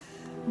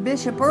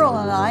Bishop Earl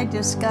and I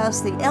discuss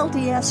the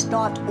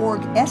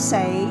LDS.org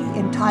essay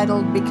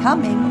entitled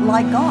Becoming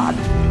Like God.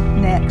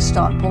 Next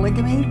on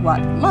Polygamy, What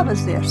Love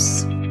Is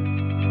This?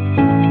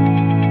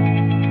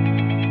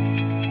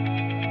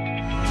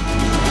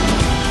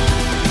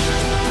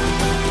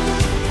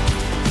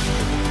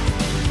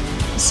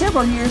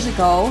 Several years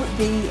ago,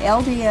 the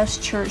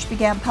LDS Church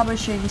began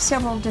publishing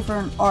several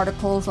different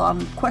articles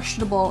on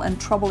questionable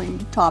and troubling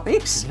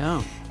topics.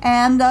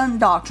 And on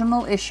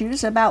doctrinal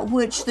issues about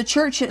which the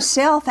church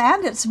itself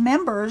and its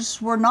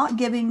members were not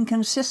giving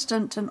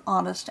consistent and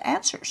honest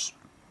answers.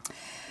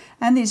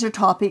 And these are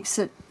topics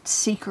that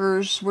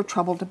seekers were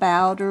troubled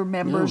about or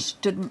members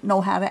didn't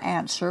know how to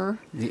answer.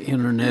 The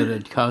internet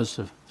had caused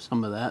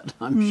some of that,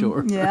 I'm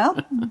sure.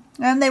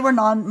 And they were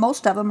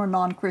most of them are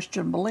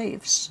non-Christian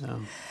beliefs.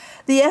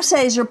 The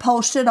essays are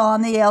posted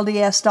on the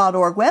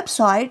LDS.org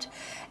website,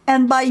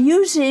 and by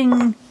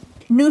using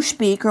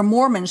Newspeak or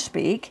Mormon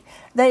Speak,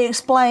 they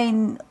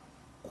explain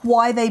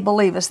why they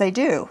believe as they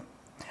do.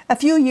 A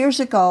few years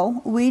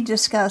ago, we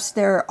discussed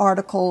their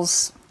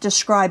articles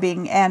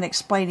describing and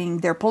explaining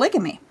their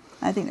polygamy.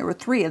 I think there were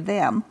 3 of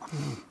them.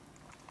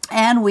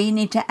 And we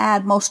need to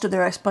add most of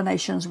their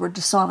explanations were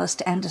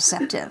dishonest and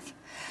deceptive.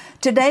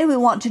 Today, we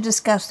want to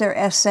discuss their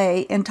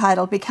essay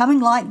entitled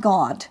Becoming Like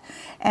God,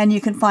 and you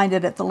can find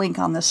it at the link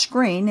on the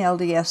screen,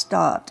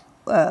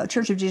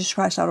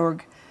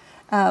 lds.churchofjesuschrist.org.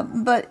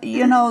 But,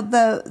 you know,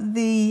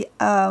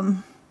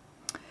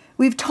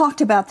 we've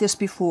talked about this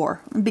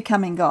before,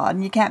 becoming God,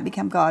 and you can't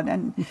become God.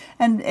 And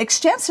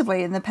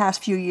extensively in the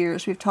past few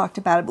years we've talked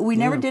about it, but we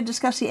never did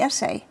discuss the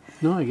essay.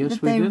 No, I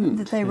guess we didn't.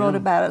 That they wrote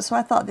about it, so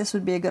I thought this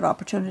would be a good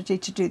opportunity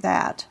to do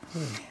that.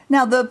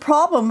 Now, the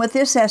problem with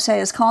this essay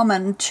is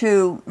common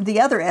to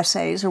the other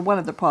essays, or one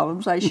of the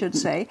problems, I should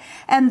say,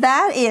 and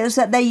that is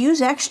that they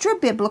use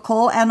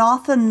extra-biblical and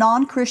often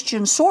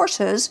non-Christian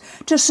sources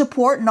to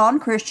support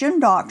non-Christian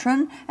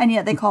doctrine, and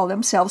yet they call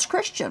themselves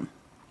Christian.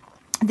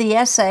 The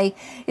essay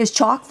is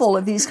chock full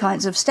of these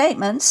kinds of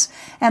statements,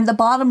 and the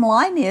bottom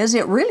line is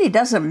it really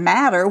doesn't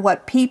matter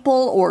what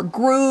people or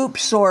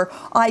groups or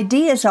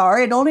ideas are.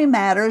 It only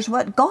matters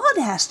what God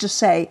has to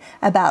say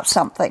about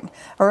something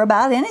or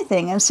about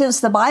anything. And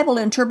since the Bible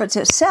interprets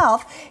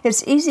itself,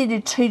 it's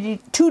easy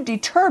to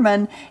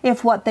determine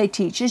if what they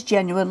teach is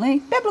genuinely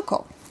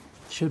biblical.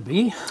 Should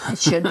be. It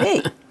should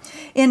be.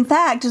 In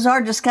fact, as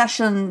our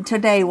discussion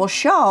today will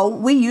show,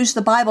 we use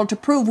the Bible to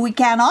prove we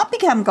cannot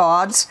become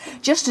gods,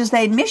 just as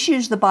they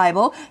misuse the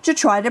Bible to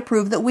try to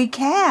prove that we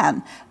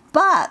can.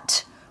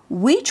 But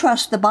we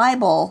trust the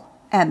Bible,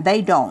 and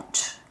they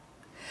don't.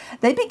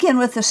 They begin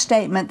with the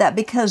statement that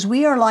because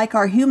we are like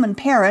our human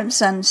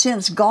parents, and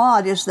since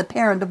God is the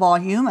parent of all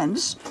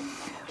humans,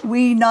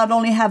 we not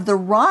only have the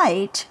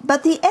right,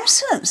 but the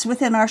essence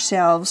within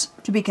ourselves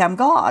to become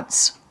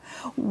gods.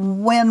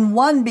 When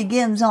one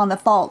begins on a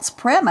false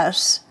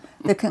premise,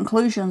 the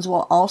conclusions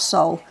will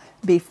also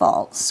be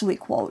false, we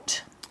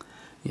quote.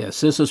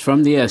 Yes, this is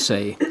from the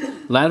essay.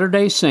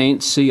 Latter-day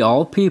Saints see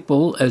all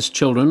people as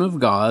children of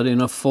God in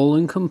a full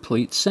and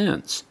complete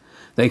sense.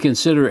 They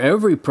consider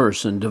every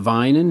person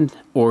divine in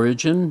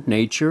origin,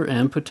 nature,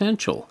 and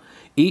potential.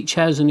 Each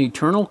has an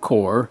eternal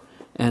core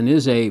and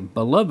is a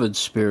beloved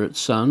spirit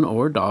son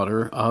or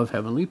daughter of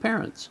heavenly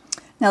parents.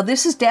 Now,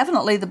 this is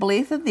definitely the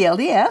belief of the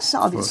LDS,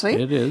 obviously.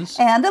 It is.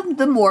 And of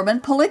the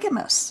Mormon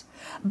polygamists.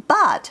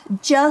 But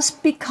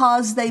just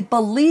because they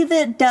believe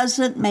it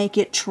doesn't make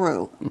it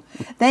true.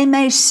 They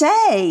may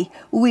say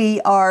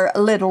we are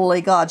literally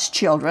God's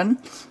children,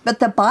 but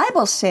the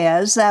Bible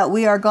says that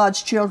we are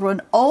God's children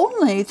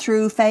only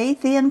through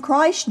faith in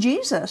Christ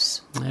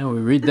Jesus. Yeah, we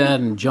read that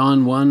in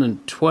John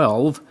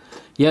 1:12.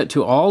 Yet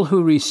to all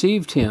who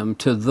received him,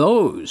 to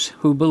those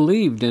who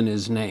believed in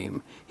his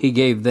name, he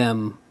gave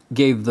the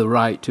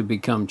right to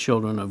become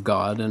children of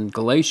God. And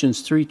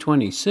Galatians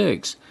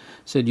 3:26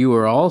 said, you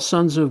are all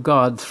sons of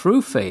God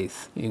through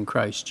faith in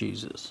Christ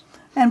Jesus.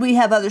 And we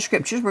have other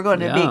scriptures we're going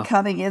to be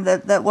coming in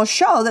that will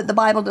show that the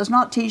Bible does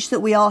not teach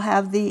that we all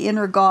have the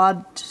inner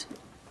God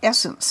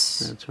essence.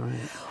 That's right.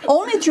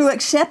 Only through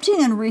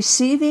accepting and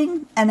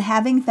receiving and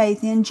having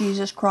faith in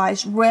Jesus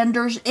Christ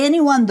renders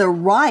anyone the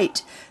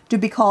right to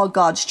be called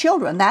God's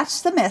children.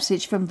 That's the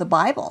message from the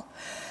Bible.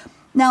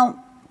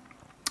 Now,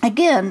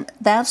 again,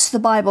 that's the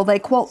Bible they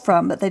quote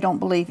from, but they don't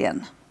believe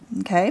in.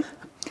 Okay,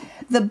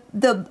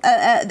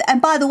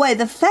 and by the way,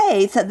 the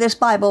faith that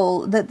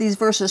that these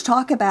verses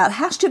talk about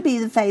has to be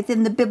the faith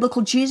in the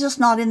biblical Jesus,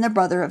 not in the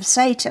brother of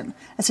Satan.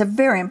 That's a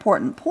very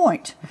important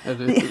point.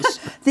 It is.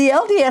 The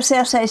LDS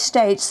essay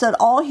states that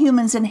all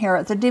humans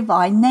inherit the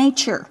divine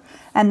nature,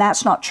 and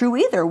that's not true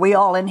either. We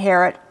all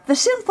inherit the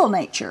sinful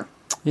nature.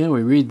 Yeah,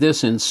 we read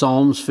this in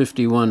Psalms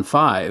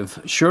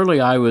 51:5.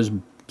 Surely I was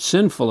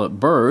sinful at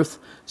birth,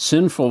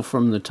 sinful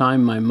from the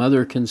time my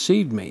mother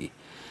conceived me.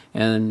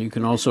 And you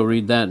can also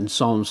read that in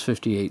Psalms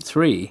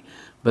 58:3.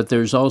 But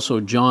there's also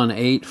John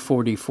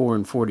 8:44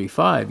 and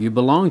 45. You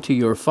belong to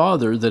your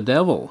father, the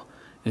devil,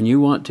 and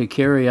you want to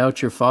carry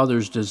out your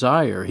father's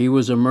desire. He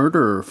was a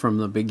murderer from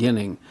the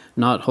beginning,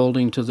 not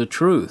holding to the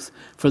truth,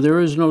 for there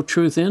is no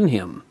truth in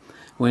him.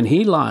 When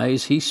he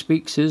lies, he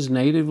speaks his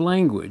native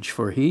language,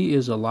 for he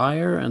is a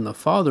liar and the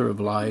father of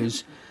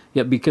lies.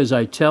 Yet because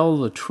I tell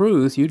the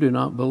truth, you do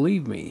not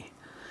believe me.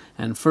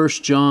 And 1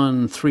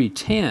 John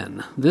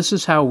 3:10, this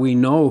is how we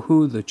know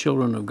who the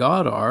children of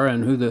God are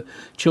and who the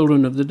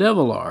children of the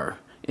devil are.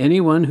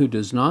 Anyone who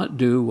does not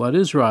do what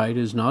is right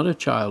is not a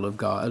child of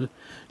God,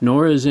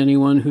 nor is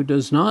anyone who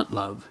does not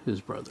love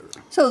his brother.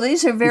 So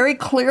these are very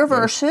clear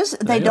verses.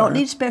 They don't are.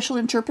 need special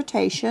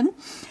interpretation.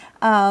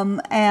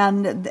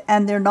 And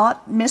they're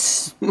not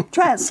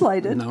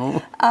mistranslated.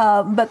 No.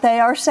 But they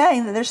are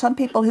saying that there's some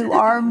people who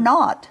are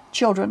not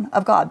children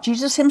of God.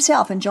 Jesus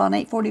himself in John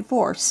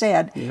 8:44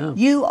 said,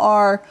 you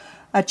are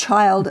a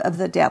child of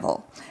the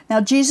devil.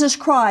 Now Jesus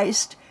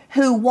Christ,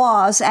 who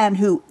was and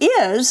who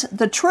is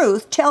the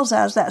truth, tells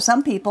us that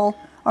some people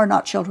are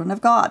not children of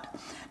God.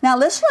 Now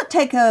let's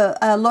take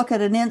a look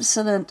at an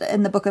incident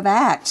in the book of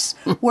Acts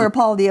where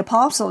Paul the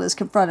Apostle is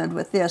confronted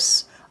with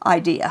this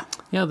idea.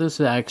 Yeah, this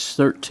is Acts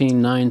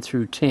 13:9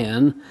 through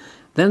 10.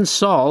 Then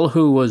Saul,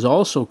 who was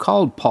also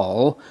called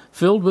Paul,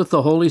 filled with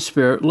the Holy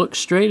Spirit, looked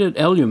straight at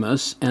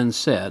Elymas and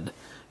said,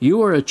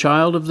 you are a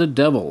child of the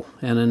devil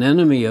and an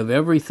enemy of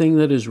everything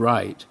that is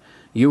right.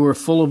 You are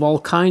full of all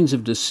kinds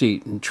of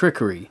deceit and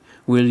trickery.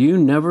 Will you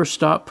never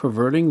stop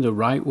perverting the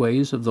right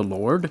ways of the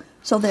Lord?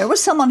 So there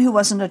was someone who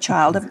wasn't a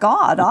child of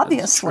God,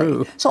 obviously.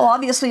 True. So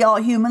obviously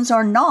all humans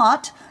are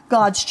not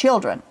God's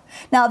children.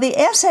 Now the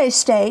essay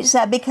states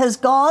that because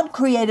God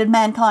created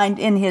mankind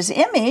in his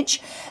image,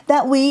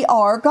 that we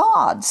are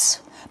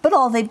God's. But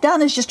all they've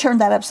done is just turned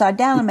that upside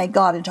down and made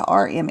God into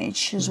our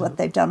image, is what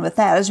they've done with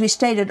that. As we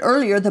stated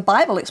earlier, the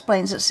Bible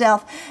explains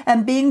itself,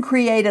 and being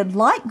created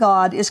like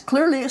God is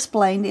clearly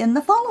explained in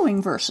the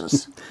following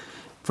verses.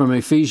 From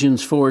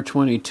Ephesians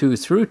 4:22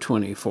 through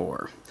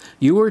 24.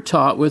 You were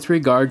taught with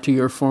regard to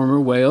your former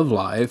way of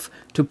life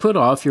to put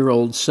off your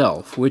old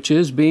self, which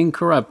is being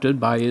corrupted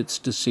by its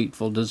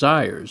deceitful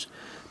desires,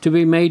 to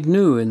be made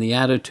new in the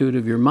attitude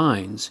of your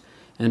minds,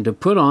 and to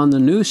put on the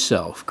new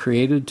self,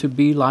 created to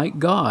be like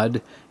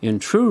God in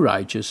true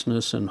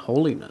righteousness and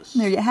holiness.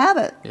 There you have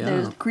it. Yeah.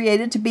 They're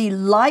created to be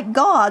like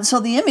God. So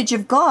the image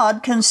of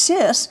God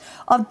consists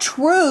of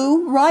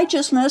true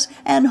righteousness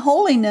and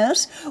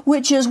holiness,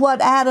 which is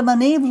what Adam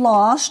and Eve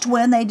lost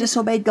when they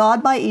disobeyed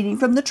God by eating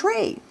from the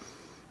tree.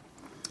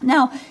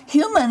 Now,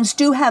 humans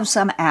do have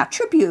some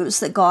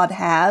attributes that God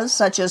has,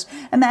 such as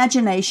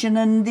imagination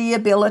and the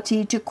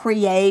ability to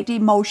create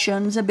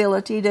emotions,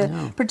 ability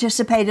to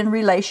participate in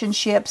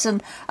relationships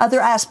and other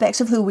aspects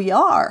of who we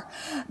are.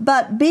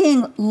 But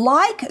being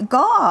like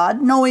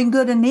God, knowing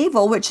good and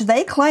evil, which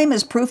they claim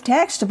is proof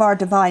text of our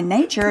divine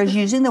nature, is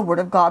using the word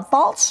of God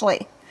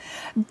falsely.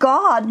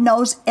 God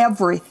knows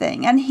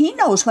everything, and he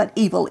knows what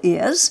evil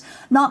is,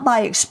 not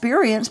by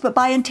experience, but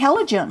by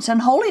intelligence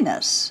and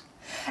holiness.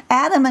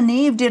 Adam and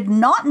Eve did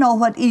not know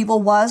what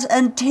evil was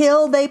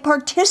until they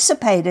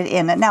participated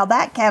in it. Now,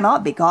 that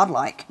cannot be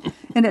godlike,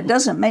 and it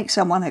doesn't make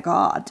someone a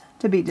god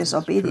to be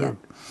disobedient.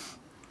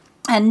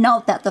 And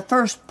note that the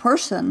first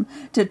person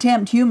to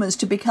tempt humans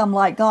to become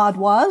like God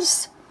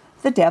was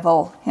the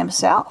devil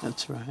himself.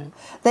 That's right.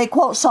 They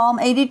quote Psalm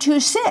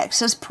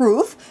 82:6 as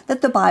proof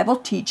that the Bible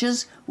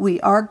teaches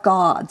we are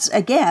gods.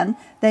 Again,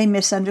 they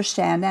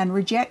misunderstand and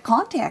reject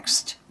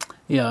context.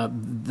 Yeah,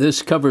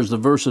 this covers the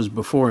verses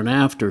before and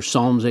after,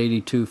 Psalms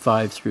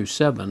 82:5 through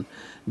 7.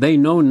 They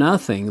know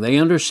nothing, they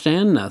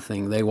understand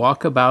nothing, they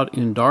walk about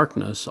in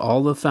darkness,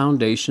 all the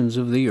foundations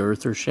of the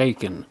earth are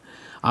shaken.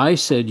 I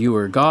said you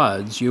are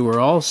gods, you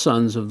are all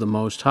sons of the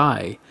Most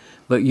High,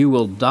 but you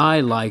will die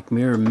like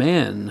mere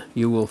men,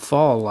 you will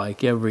fall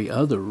like every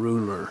other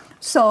ruler.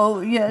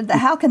 So,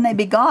 how can they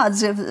be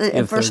gods if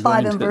verse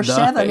 5 and verse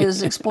 7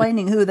 is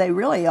explaining who they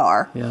really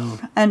are? Yeah.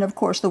 And of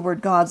course, the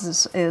word gods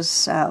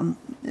is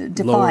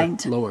defined.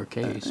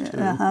 Lowercase, too.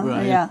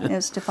 Right. Yeah,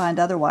 it's defined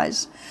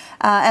otherwise.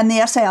 And the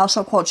essay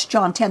also quotes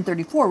John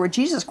 10:34, where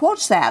Jesus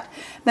quotes that.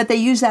 But they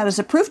use that as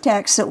a proof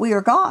text that we are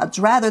gods.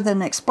 Rather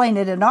than explain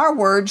it in our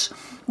words,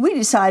 we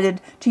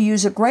decided to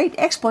use a great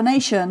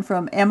explanation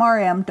from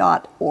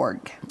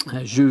mrm.org.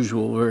 As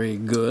usual, very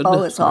good.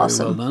 Oh, it's very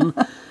awesome. Well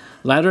done.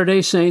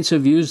 Latter-day Saints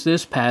have used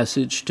this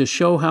passage to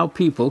show how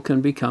people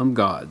can become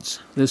gods.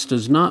 This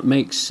does not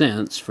make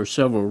sense for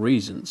several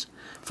reasons.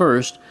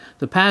 First,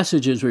 the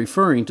passage is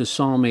referring to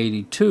Psalm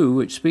 82,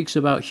 which speaks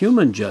about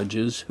human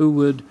judges who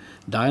would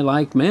die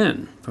like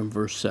men, from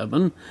verse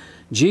 7.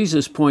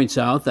 Jesus points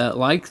out that,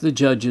 like the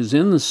judges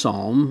in the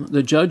psalm,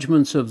 the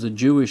judgments of the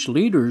Jewish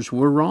leaders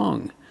were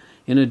wrong.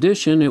 In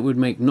addition, it would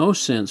make no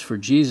sense for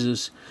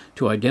Jesus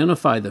to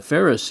identify the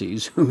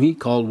Pharisees, whom he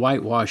called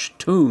whitewashed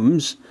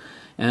tombs,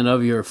 and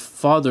of your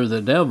father the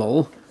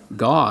devil,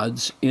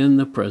 gods, in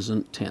the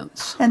present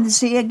tense. And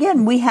see,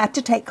 again, we had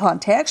to take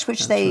context,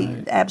 which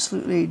they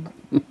absolutely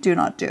do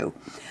not do.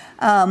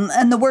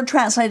 And the word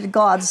translated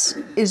gods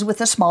is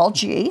with a small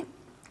g.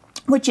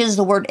 which is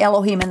the word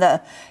Elohim in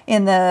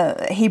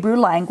the Hebrew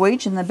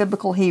language, in the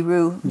biblical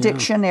Hebrew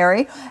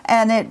dictionary,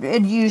 and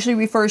it usually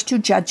refers to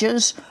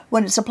judges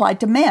when it's applied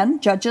to men,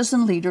 judges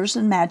and leaders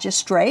and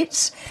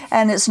magistrates,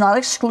 and it's not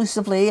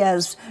exclusively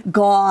as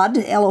God,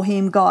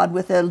 Elohim, God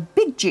with a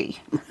big G,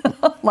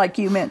 like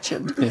you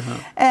mentioned.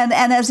 Yeah. And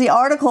as the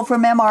article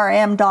from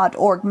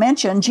MRM.org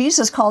mentioned,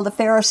 Jesus called the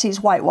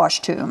Pharisees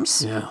whitewashed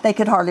tombs. Yeah. They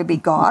could hardly be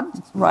God,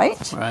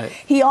 right? Right.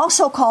 He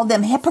also called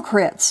them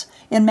hypocrites.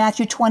 In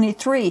Matthew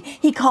 23,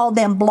 he called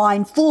them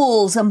blind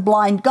fools and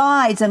blind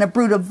guides and a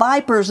brood of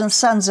vipers and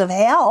sons of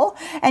hell.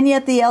 And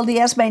yet the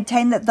LDS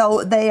maintain that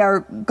though they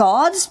are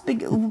gods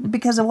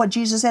because of what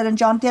Jesus said in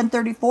John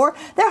 10:34,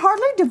 they're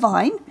hardly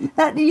divine.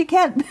 That you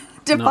can't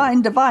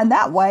define divine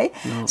that way.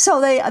 No. So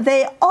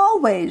they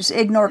always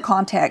ignore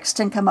context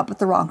and come up with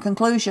the wrong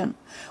conclusion.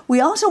 We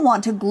also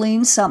want to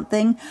glean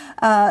something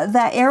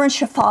that Aaron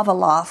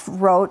Shapovalov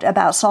wrote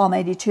about Psalm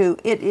 82.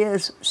 It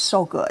is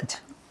so good.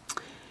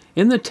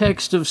 In the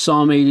text of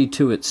Psalm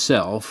 82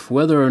 itself,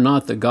 whether or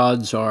not the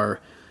gods are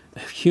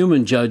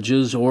human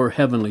judges or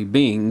heavenly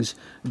beings,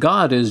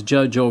 God is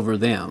judge over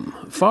them,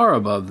 far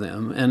above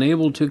them, and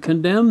able to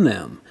condemn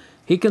them.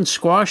 He can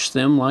squash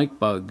them like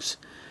bugs.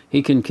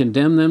 He can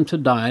condemn them to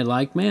die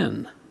like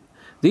men.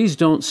 These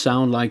don't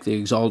sound like the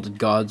exalted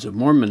gods of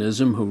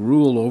Mormonism who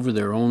rule over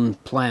their own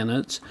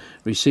planets,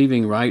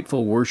 receiving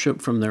rightful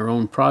worship from their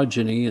own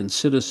progeny and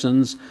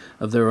citizens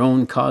of their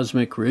own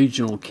cosmic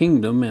regional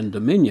kingdom and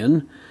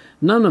dominion.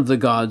 None of the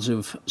gods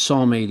of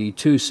Psalm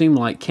 82 seem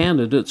like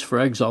candidates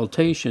for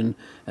exaltation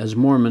as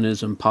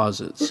Mormonism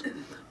posits.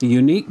 The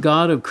unique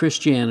God of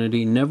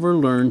Christianity never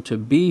learned to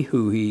be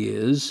who he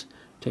is,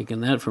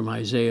 taking that from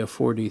Isaiah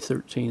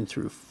 40:13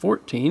 through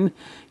 14,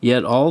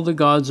 yet all the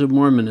gods of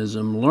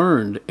Mormonism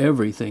learned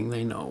everything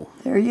they know.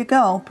 There you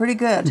go. Pretty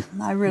good.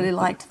 I really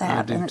liked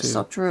that, and it's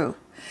so true.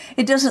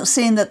 It doesn't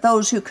seem that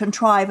those who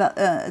contrive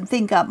and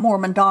think up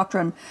Mormon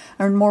doctrine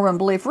or Mormon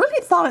belief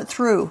really thought it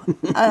through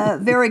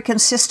very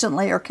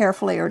consistently or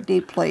carefully or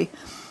deeply.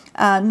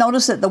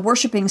 Notice that the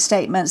worshiping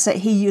statements that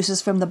he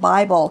uses from the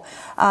Bible,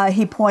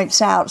 he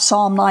points out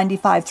Psalm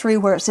 95:3,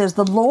 where it says,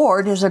 "The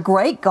Lord is a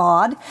great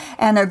God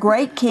and a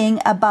great King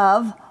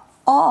above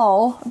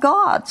all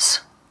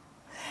gods."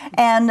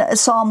 And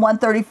Psalm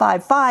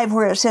 135:5,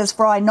 where it says,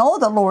 "For I know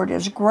the Lord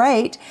is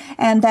great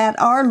and that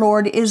our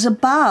Lord is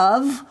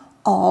above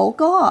all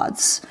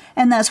gods."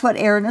 And that's what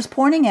Aaron is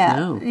pointing at.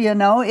 Yeah. You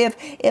know, if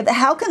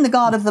how can the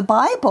God of the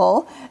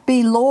Bible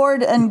be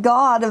Lord and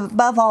God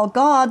above all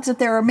gods if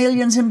there are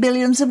millions and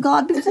billions of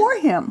God before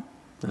him?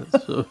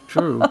 That's so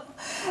true.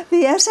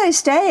 The essay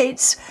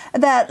states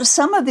that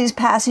some of these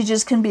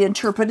passages can be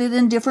interpreted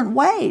in different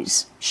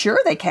ways. Sure,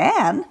 they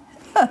can.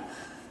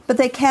 But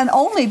they can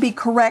only be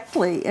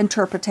correctly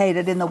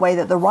interpreted in the way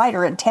that the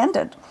writer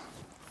intended.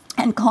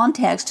 And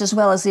context, as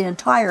well as the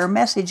entire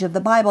message of the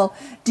Bible,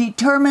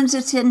 determines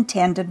its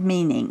intended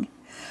meaning.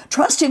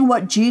 Trusting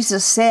what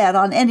Jesus said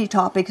on any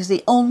topic is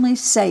the only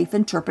safe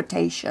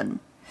interpretation.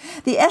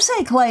 The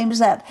essay claims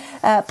that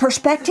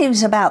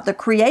perspectives about the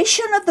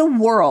creation of the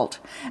world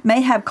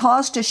may have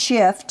caused a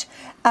shift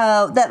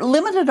that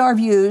limited our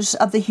views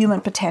of the human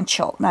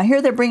potential. Now,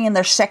 here they're bringing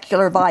their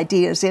secular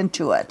ideas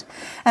into it.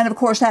 And, of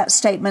course, that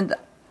statement,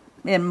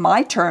 in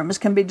my terms,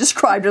 can be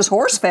described as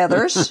horse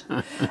feathers.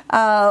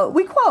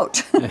 We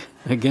quote.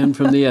 Again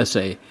from the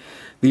essay.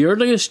 The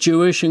earliest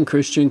Jewish and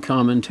Christian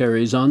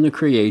commentaries on the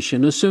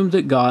creation assumed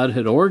that God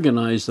had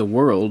organized the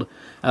world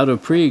out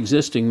of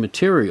pre-existing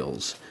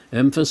materials,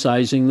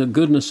 emphasizing the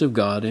goodness of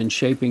God in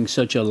shaping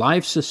such a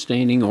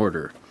life-sustaining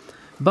order.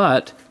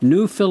 But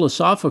new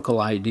philosophical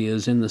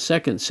ideas in the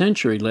 2nd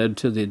century led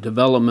to the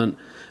development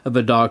of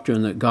a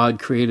doctrine that God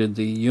created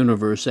the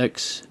universe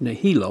ex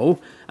nihilo,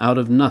 out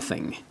of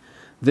nothing.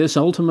 This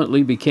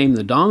ultimately became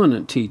the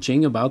dominant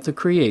teaching about the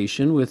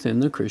creation within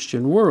the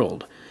Christian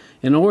world.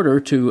 In order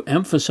to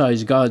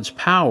emphasize God's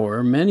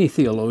power, many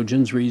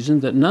theologians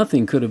reasoned that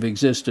nothing could have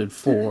existed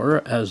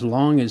for as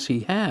long as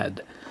he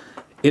had.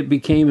 It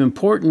became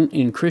important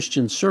in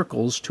Christian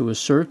circles to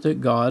assert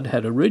that God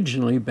had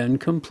originally been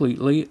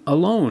completely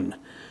alone.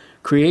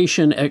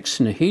 Creation ex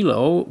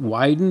nihilo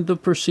widened the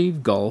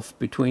perceived gulf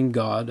between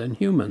God and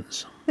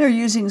humans. They're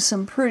using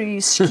some pretty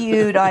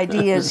skewed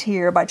ideas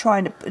here by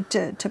trying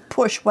to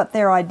push what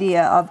their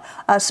idea of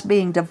us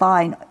being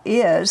divine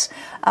is,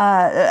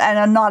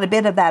 and not a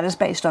bit of that is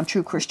based on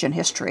true Christian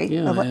history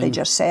of what they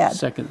just said.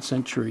 2nd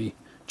century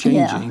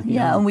changing.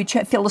 Yeah.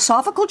 And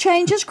philosophical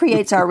changes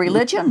creates our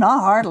religion? Not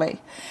hardly.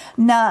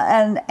 No,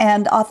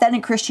 and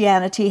authentic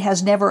Christianity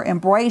has never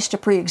embraced a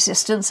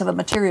pre-existence of a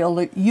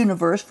material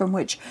universe from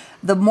which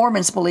the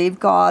Mormons believe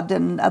God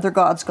and other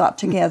gods got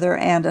together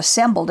and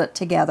assembled it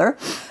together.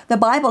 The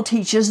Bible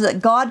teaches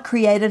that God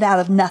created out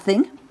of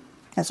nothing.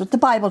 That's what the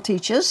Bible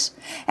teaches,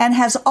 and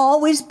has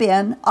always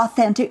been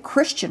authentic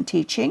Christian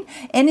teaching.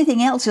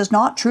 Anything else is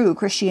not true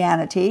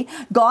Christianity.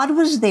 God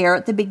was there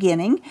at the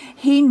beginning.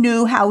 He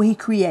knew how he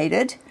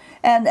created.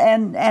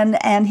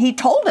 And he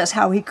told us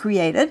how he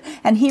created.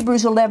 And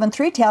Hebrews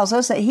 11:3 tells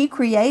us that he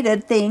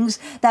created things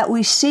that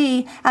we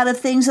see out of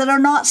things that are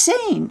not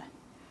seen.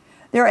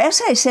 Their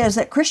essay says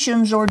that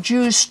Christians or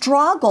Jews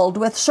struggled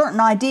with certain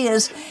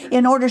ideas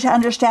in order to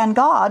understand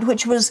God,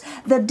 which was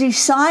the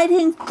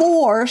deciding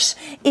force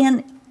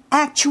in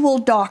actual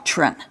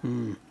doctrine.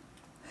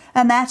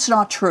 And that's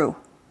not true.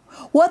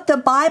 What the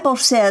Bible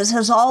says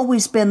has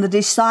always been the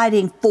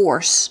deciding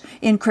force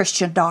in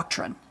Christian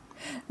doctrine.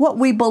 What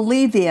we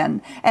believe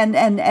in,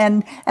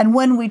 and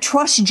when we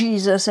trust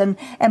Jesus and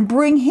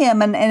bring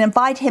him and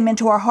invite him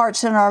into our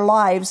hearts and our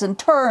lives and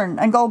turn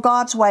and go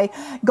God's way,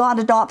 God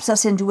adopts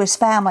us into his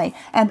family,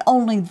 and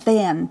only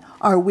then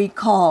are we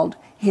called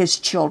his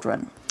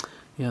children.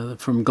 Yeah,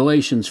 from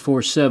Galatians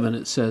 4:7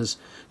 it says,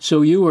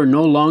 "So you are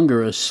no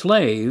longer a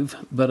slave,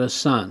 but a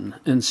son.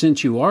 And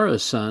since you are a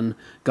son,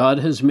 God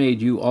has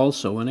made you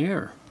also an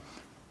heir."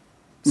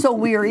 So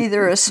we are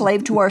either a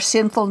slave to our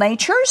sinful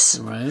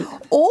natures, Right.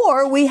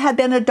 or we have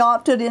been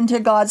adopted into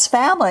God's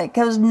family,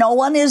 because no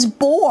one is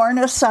born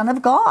a son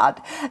of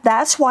God.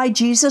 That's why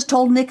Jesus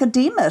told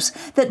Nicodemus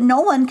that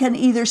no one can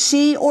either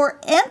see or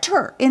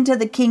enter into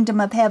the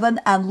kingdom of heaven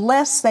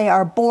unless they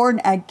are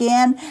born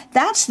again.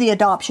 That's the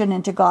adoption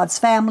into God's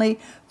family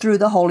through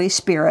the Holy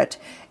Spirit,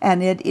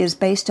 and it is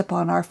based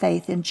upon our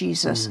faith in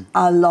Jesus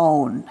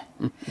alone.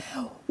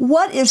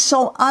 What is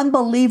so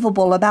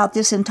unbelievable about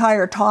this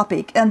entire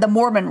topic and the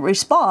Mormon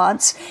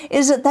response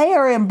is that they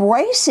are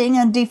embracing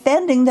and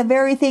defending the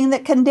very thing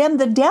that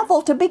condemned the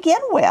devil to begin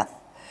with.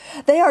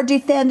 They are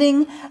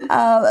defending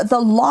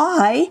the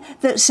lie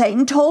that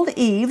Satan told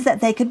Eve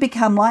that they could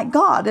become like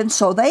God. And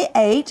so they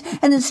ate,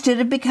 and instead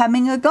of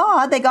becoming a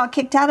god, they got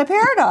kicked out of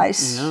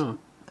paradise. Yeah.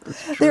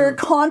 They're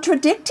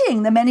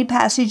contradicting the many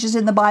passages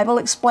in the Bible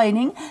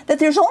explaining that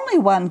there's only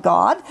one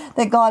God,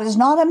 that God is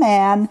not a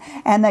man,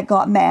 and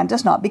that man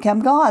does not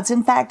become gods.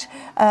 In fact,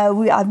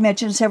 I've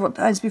mentioned several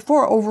times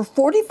before, over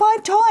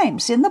 45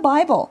 times in the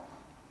Bible,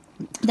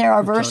 there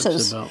are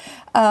verses,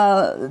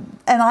 and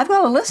I've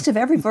got a list of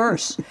every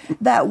verse,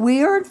 that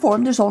we are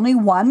informed there's only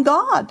one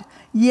God.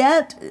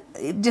 Yet,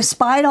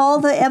 despite all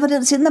the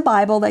evidence in the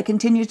Bible, they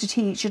continue to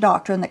teach a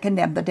doctrine that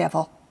condemned the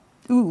devil.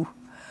 Ooh.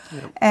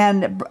 Yep.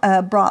 And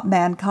brought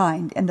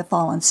mankind in the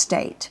fallen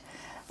state.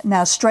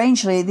 Now,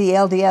 strangely, the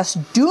LDS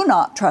do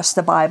not trust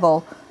the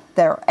Bible.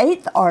 Their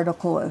 8th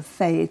article of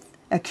faith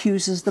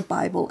accuses the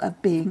Bible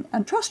of being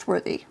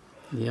untrustworthy.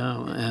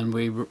 Yeah, and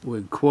we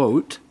would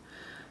quote,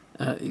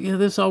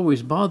 this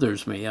always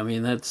bothers me. I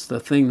mean, that's the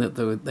thing that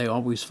they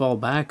always fall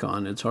back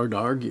on. It's hard to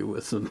argue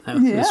with them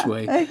this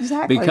way.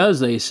 Exactly.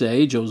 Because they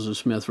say, Joseph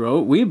Smith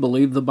wrote, we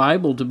believe the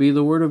Bible to be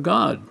the Word of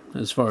God,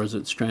 as far as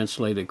it's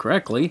translated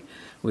correctly.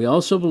 We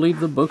also believe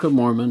the Book of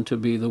Mormon to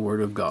be the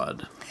Word of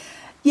God.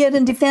 Yet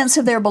in defense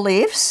of their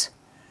beliefs,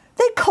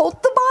 they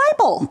quote the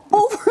Bible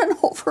over and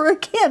over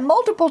again,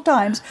 multiple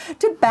times,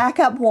 to back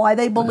up why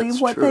they believe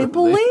what they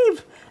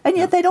believe. And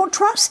yet they don't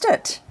trust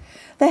it.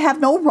 They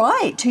have no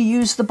right to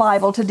use the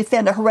Bible to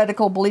defend a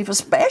heretical belief,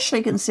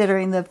 especially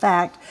considering the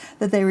fact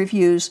that they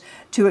refuse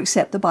to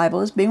accept the Bible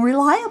as being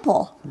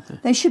reliable.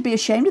 They should be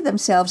ashamed of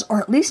themselves,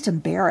 or at least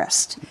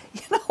embarrassed.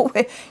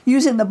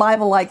 Using the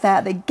Bible like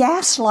that, they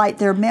gaslight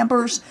their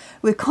members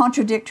with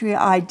contradictory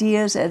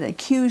ideas and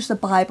accuse the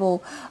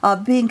Bible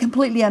of being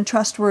completely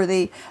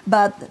untrustworthy,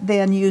 but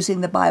then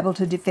using the Bible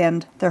to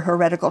defend their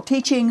heretical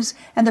teachings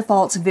and their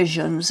false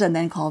visions, and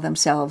then call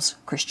themselves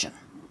Christian.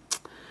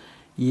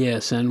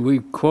 Yes, and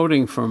we're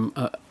quoting from,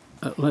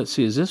 let's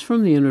see, is this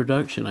from the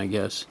introduction, I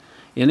guess?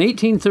 In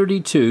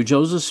 1832,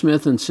 Joseph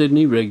Smith and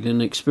Sidney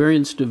Rigdon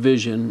experienced a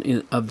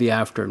vision of the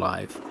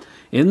afterlife.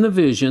 In the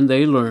vision,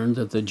 they learned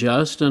that the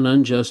just and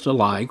unjust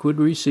alike would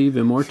receive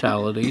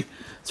immortality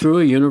through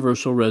a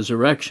universal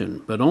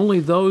resurrection, but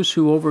only those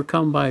who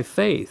overcome by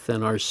faith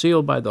and are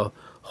sealed by the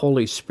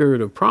Holy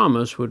Spirit of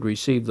promise would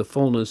receive the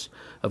fullness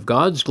of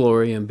God's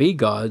glory and be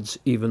gods,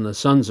 even the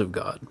sons of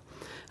God.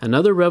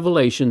 Another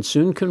revelation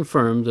soon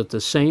confirmed that the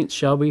saints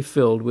shall be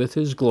filled with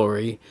his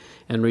glory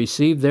and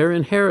receive their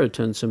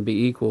inheritance and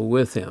be equal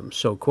with him.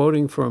 So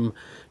quoting from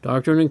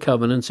Doctrine and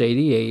Covenants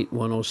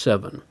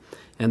 88:107.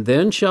 And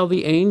then shall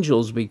the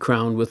angels be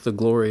crowned with the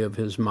glory of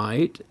his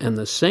might, and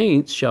the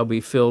saints shall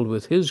be filled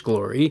with his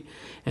glory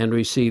and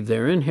receive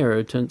their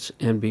inheritance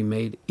and be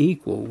made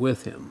equal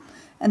with him.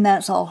 And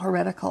that's all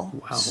heretical.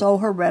 Wow. So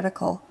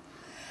heretical.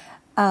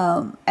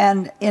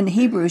 And in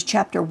Hebrews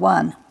chapter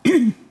 1,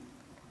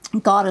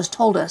 God has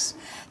told us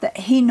that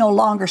he no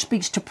longer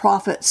speaks to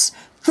prophets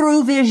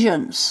through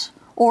visions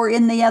or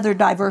in the other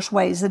diverse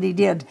ways that he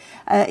did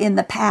in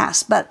the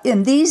past. But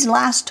in these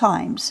last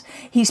times,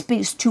 he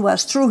speaks to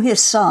us through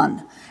his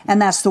Son,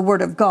 and that's the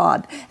Word of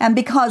God. And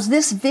because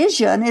this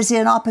vision is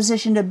in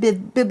opposition to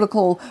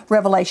biblical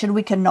revelation,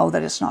 we can know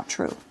that it's not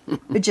true.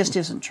 It just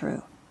isn't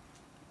true.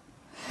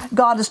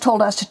 God has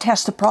told us to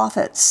test the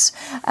prophets,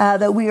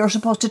 that we are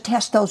supposed to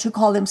test those who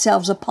call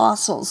themselves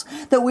apostles,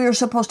 that we are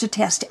supposed to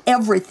test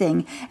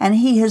everything, and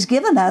He has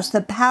given us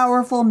the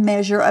powerful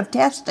measure of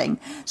testing.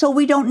 So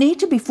we don't need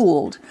to be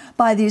fooled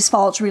by these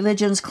false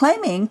religions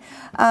claiming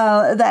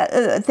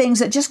that things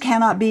that just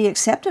cannot be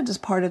accepted as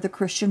part of the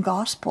Christian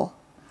gospel.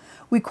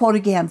 We quote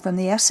again from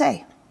the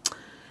essay.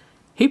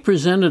 He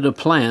presented a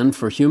plan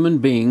for human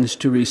beings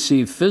to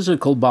receive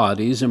physical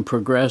bodies and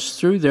progress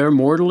through their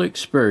mortal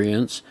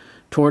experience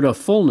toward a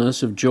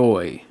fullness of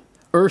joy.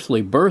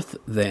 Earthly birth,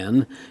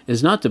 then,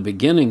 is not the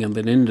beginning of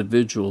an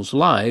individual's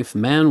life.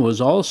 Man was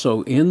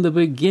also in the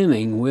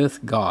beginning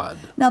with God.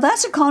 Now,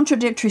 that's a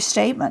contradictory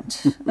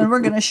statement, and we're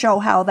going to show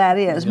how that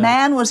is. Yeah.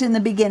 Man was in the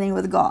beginning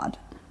with God,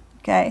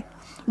 okay?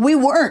 We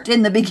weren't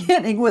in the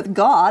beginning with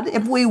God.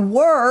 If we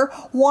were,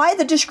 why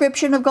the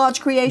description of God's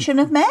creation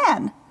of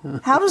man?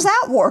 How does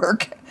that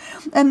work?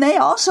 And they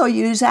also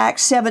use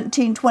Acts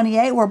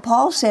 17:28, where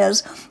Paul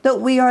says that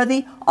we are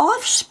the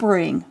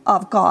offspring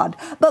of God.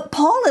 But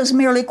Paul is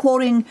merely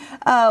quoting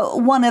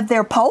one of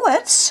their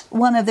poets,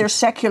 one of their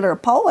secular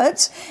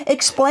poets,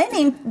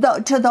 explaining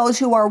to those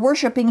who are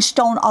worshiping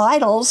stone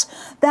idols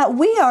that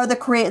we are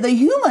the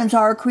humans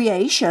are a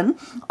creation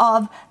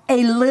of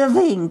a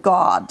living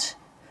God.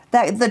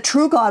 That the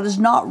true God is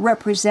not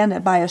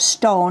represented by a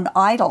stone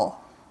idol.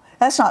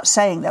 That's not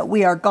saying that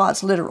we are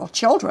God's literal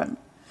children.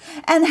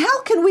 And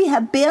how can we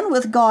have been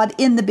with God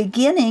in the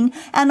beginning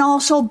and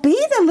also be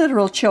the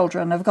literal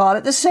children of God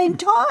at the same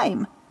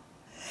time?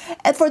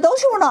 And for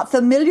those who are not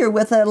familiar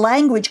with the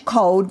language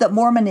code that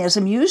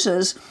Mormonism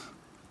uses,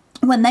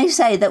 when they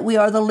say that we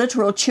are the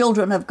literal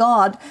children of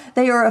God,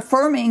 they are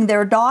affirming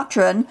their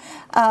doctrine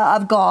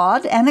of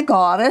God and a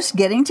goddess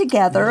getting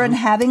together and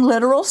having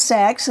literal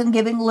sex and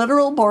giving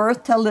literal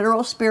birth to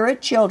literal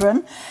spirit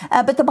children.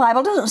 But the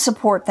Bible doesn't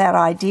support that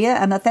idea,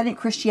 and authentic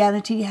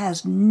Christianity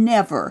has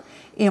never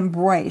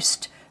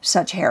embraced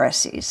such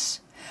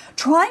heresies.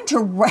 Trying to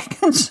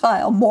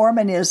reconcile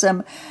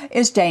Mormonism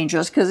is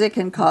dangerous because it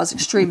can cause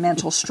extreme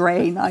mental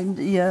strain.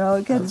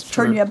 It can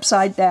turn you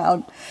upside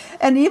down.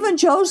 And even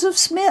Joseph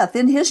Smith,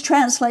 in his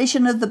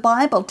translation of the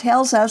Bible,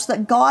 tells us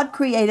that God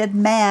created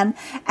man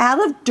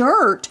out of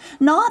dirt,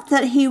 not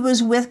that he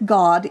was with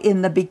God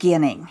in the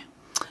beginning.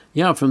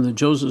 Yeah, from the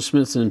Joseph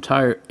Smith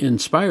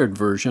inspired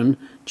version,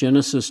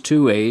 Genesis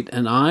 2:8,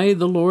 "And I,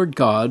 the Lord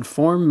God,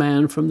 formed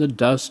man from the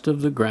dust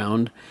of the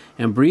ground,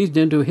 and breathed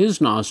into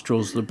his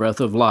nostrils the breath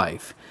of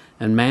life.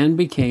 And man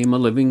became a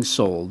living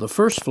soul, the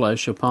first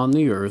flesh upon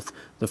the earth,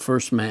 the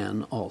first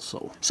man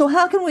also." So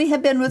how can we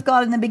have been with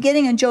God in the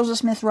beginning? And Joseph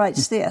Smith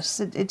writes this.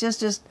 It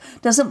just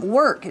doesn't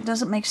work. It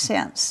doesn't make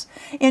sense.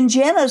 In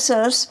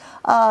Genesis,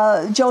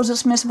 Joseph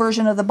Smith's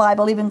version of the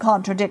Bible even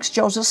contradicts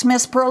Joseph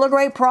Smith's Pearl of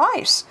Great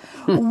Price,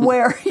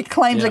 where he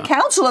claims a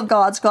council of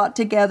gods got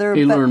together.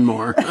 He learned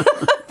more.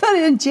 But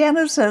in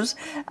Genesis,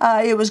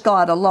 it was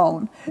God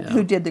alone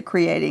who did the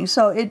creating.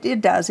 So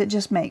it does. It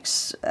just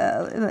makes,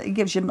 it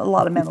gives you a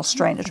lot of mental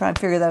strain to try and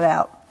figure that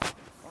out.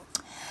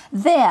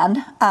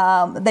 Then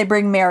they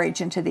bring marriage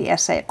into the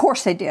essay. Of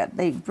course they did.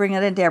 They bring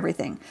it into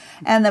everything.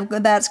 And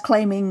that's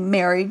claiming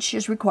marriage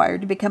is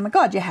required to become a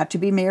god. You have to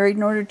be married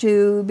in order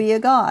to be a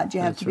god.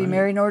 You have to be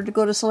married in order to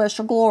go to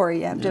celestial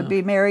glory. You have to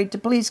be married to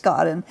please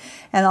God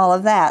and all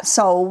of that.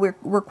 So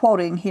we're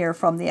quoting here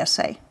from the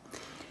essay.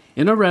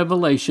 In a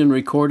revelation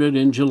recorded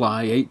in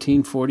July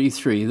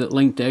 1843 that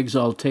linked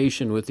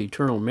exaltation with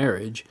eternal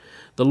marriage,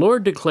 the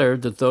Lord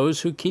declared that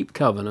those who keep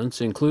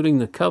covenants, including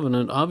the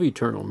covenant of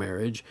eternal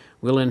marriage,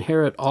 will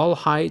inherit all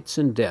heights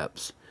and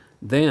depths.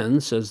 Then,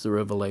 says the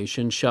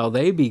Revelation, shall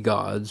they be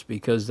gods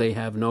because they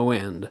have no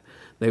end.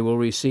 They will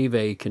receive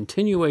a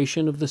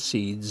continuation of the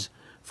seeds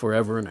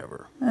forever and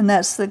ever. And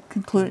that's the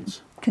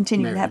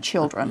continue to have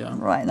children,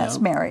 right? That's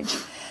marriage.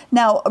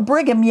 Now,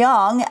 Brigham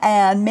Young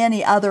and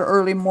many other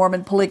early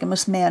Mormon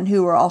polygamous men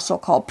who were also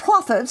called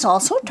prophets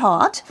also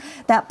taught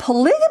that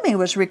polygamy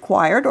was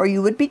required or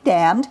you would be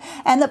damned,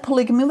 and that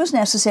polygamy was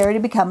necessary to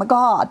become a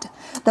god.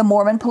 The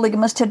Mormon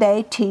polygamists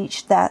today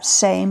teach that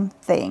same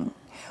thing.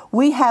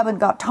 We haven't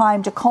got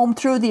time to comb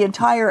through the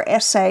entire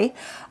essay.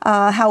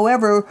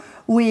 However,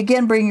 we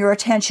again bring your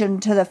attention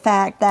to the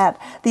fact that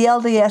the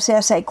LDS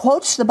essay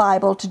quotes the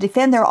Bible to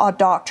defend their odd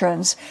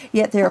doctrines,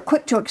 yet they are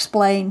quick to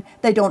explain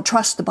they don't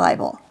trust the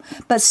Bible.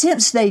 But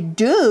since they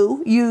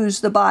do use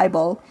the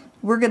Bible,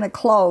 we're going to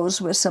close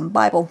with some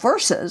Bible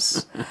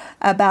verses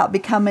about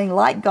becoming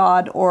like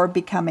God or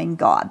becoming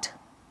God.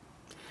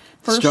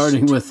 First,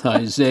 starting with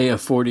Isaiah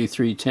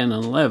 43:10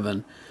 and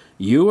 11.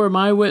 "You are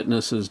my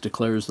witnesses,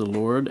 declares the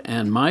Lord,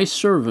 and my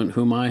servant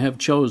whom I have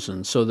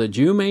chosen, so that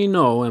you may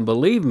know and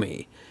believe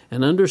me,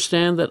 and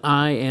understand that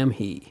I am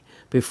he.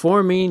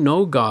 Before me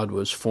no God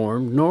was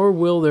formed, nor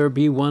will there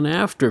be one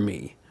after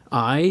me.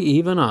 I,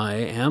 even I,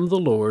 am the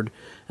Lord,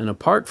 and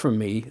apart from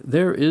me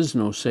there is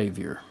no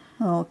Savior."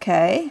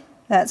 Okay,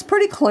 that's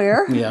pretty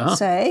clear,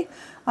 say.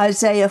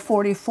 Isaiah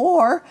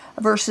 44,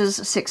 verses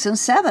 6 and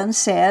 7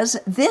 says,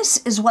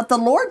 "This is what the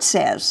Lord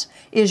says,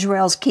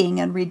 Israel's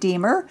King and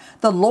Redeemer,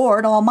 the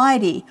Lord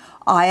Almighty.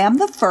 I am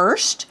the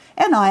first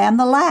and I am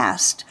the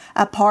last.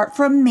 Apart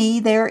from me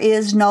there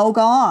is no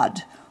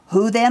God.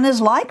 Who then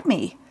is like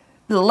me?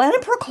 Let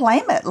him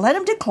proclaim it. Let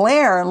him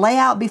declare and lay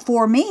out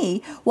before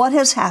me what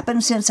has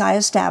happened since I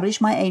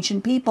established my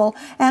ancient people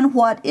and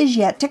what is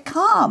yet to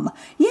come.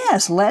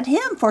 Yes, let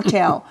him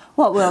foretell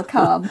what will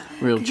come.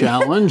 Real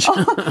challenge.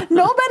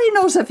 Nobody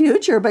knows the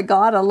future but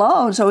God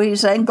alone. So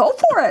he's saying, go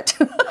for it.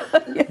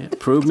 Yeah,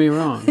 prove me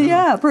wrong.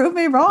 Yeah, prove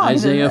me wrong.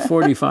 Isaiah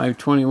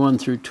 45:21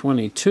 through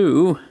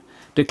 22.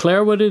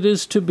 Declare what it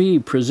is to be.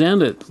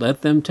 Present it.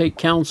 Let them take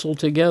counsel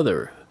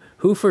together.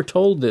 Who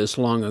foretold this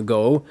long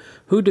ago?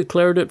 Who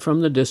declared it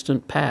from the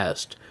distant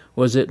past?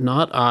 Was it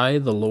not I,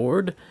 the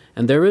Lord?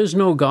 And there is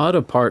no God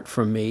apart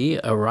from me,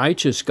 a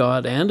righteous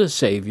God and a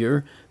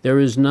Savior. There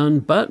is none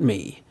but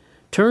me.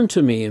 Turn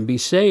to me and be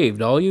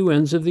saved, all you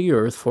ends of the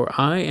earth, for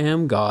I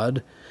am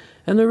God,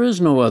 and there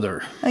is no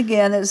other.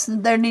 Again,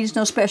 there needs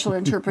no special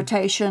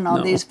interpretation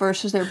on No. these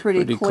verses. They're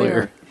pretty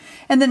Clear.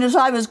 And then as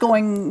I was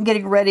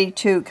getting ready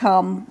to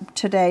come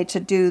today to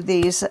do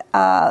these,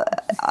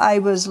 I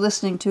was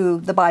listening to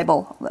the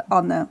Bible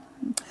on the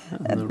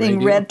being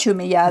radio? read to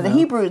me. Yeah, the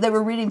Hebrew, they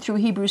were reading through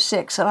Hebrews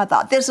 6, and I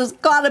thought, this has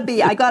got to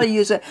be, I got to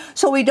use it.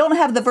 So we don't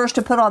have the verse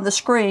to put on the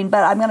screen,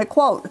 but I'm going to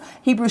quote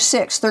Hebrews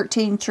 6,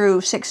 13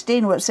 through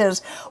 16, where it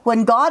says,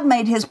 when God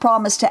made his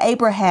promise to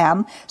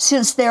Abraham,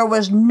 since there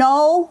was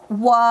no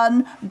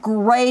one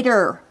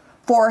greater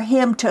for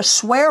him to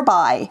swear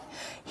by,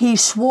 he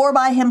swore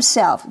by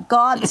himself.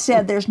 God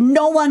said there's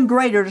no one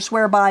greater to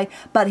swear by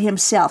but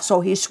himself.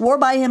 So he swore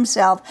by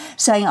himself,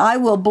 saying, I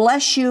will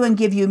bless you and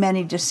give you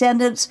many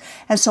descendants.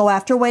 And so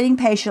after waiting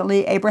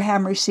patiently,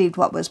 Abraham received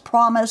what was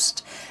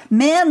promised.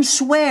 Men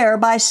swear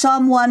by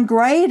someone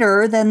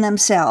greater than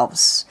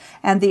themselves,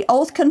 and the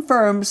oath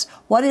confirms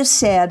what is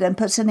said and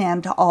puts an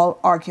end to all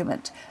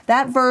argument.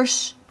 That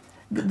verse,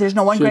 there's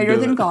no one Should greater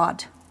do than it.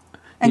 God.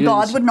 And He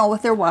God didn't- would know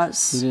if there He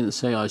was. didn't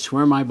say, I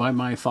swear by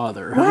my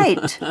Father.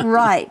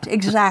 Right,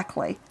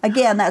 exactly.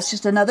 Again, that's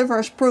just another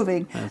verse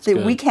proving That's that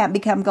good. we can't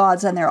become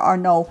gods and there are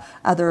no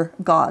other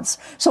gods.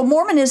 So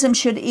Mormonism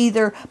should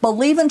either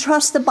believe and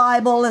trust the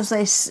Bible as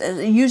they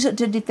use it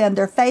to defend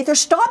their faith, or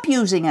stop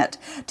using it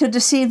to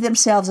deceive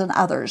themselves and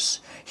others.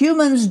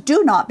 Humans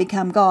do not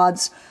become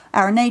gods.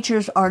 Our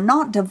natures are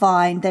not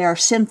divine. They are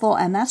sinful,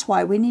 and that's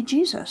why we need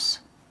Jesus.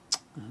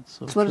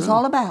 That's what it's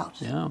all about.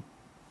 Yeah.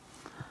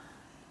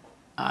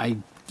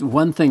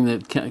 One thing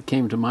that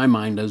came to my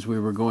mind as we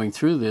were going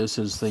through this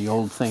is the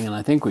old thing, and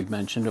I think we've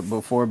mentioned it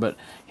before, but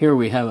here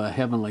we have a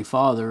heavenly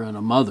Father and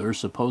a mother,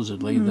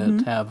 supposedly,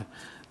 that have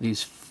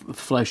these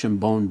flesh and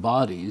bone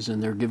bodies,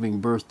 and they're giving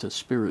birth to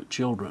spirit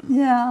children.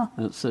 Yeah.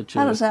 That's such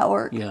How does that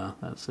work? Yeah,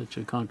 that's such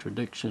a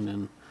contradiction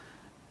in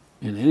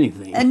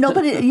anything. And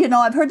nobody,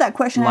 I've heard that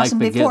question Like asked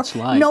before. begets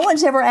like. No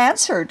one's ever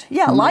answered.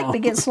 Yeah, like No.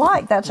 begets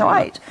like. That's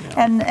right.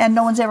 yeah. And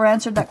no one's ever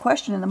answered that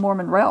question in the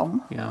Mormon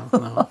realm. Yeah,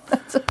 no.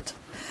 That's it.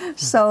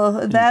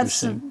 So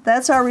Interesting.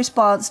 that's our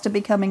response to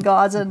becoming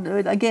gods. And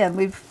again,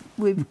 we've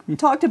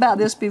talked about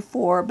this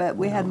before, but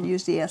we hadn't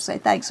used the essay.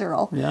 Thanks,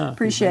 Earl. Yeah,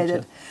 Appreciate you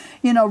it.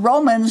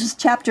 Romans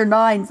chapter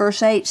 9,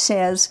 verse 8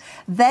 says,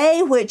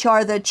 they which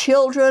are the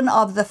children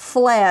of the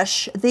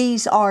flesh,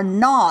 these are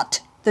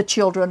not the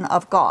children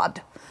of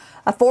God.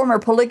 A former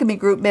polygamy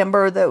group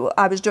member that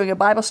I was doing a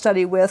Bible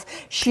study with,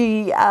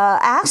 she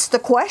asked the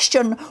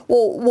question,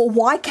 well,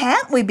 why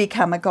can't we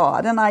become a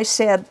god? And I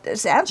said, the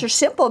answer's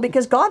simple,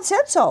 because God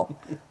said so.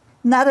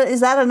 Is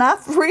that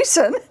enough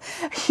reason?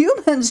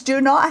 Humans do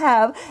not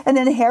have an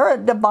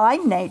inherent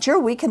divine nature.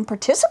 We can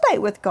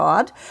participate with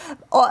God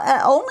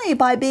only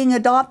by being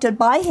adopted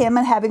by Him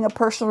and having a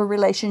personal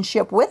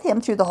relationship with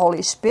Him through the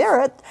Holy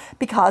Spirit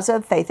because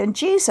of faith in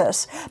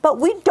Jesus.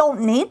 But we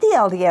don't need the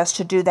LDS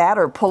to do that,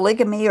 or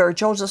polygamy, or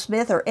Joseph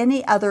Smith, or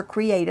any other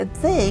created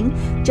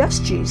thing,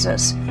 just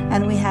Jesus.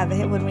 And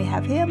when we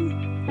have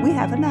Him, we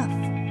have enough.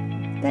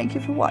 Thank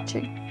you for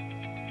watching.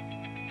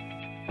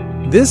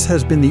 This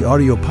has been the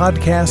audio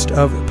podcast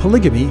of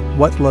Polygamy,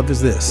 What Love Is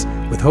This?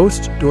 With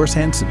host Doris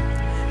Hanson.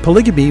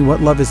 Polygamy,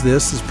 What Love Is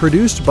This? Is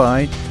produced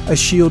by A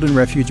Shield and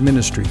Refuge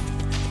Ministry.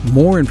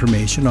 More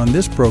information on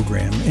this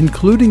program,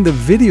 including the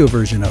video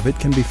version of it,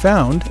 can be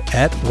found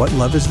at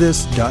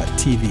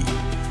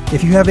whatloveisthis.tv.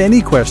 If you have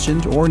any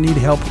questions or need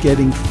help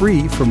getting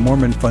free from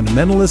Mormon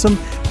fundamentalism,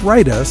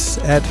 write us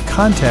at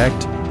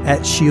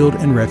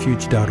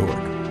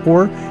contact@shieldandrefuge.org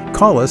or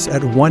call us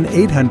at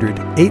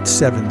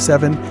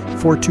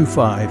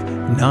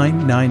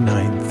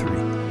 1-800-877-425-9993.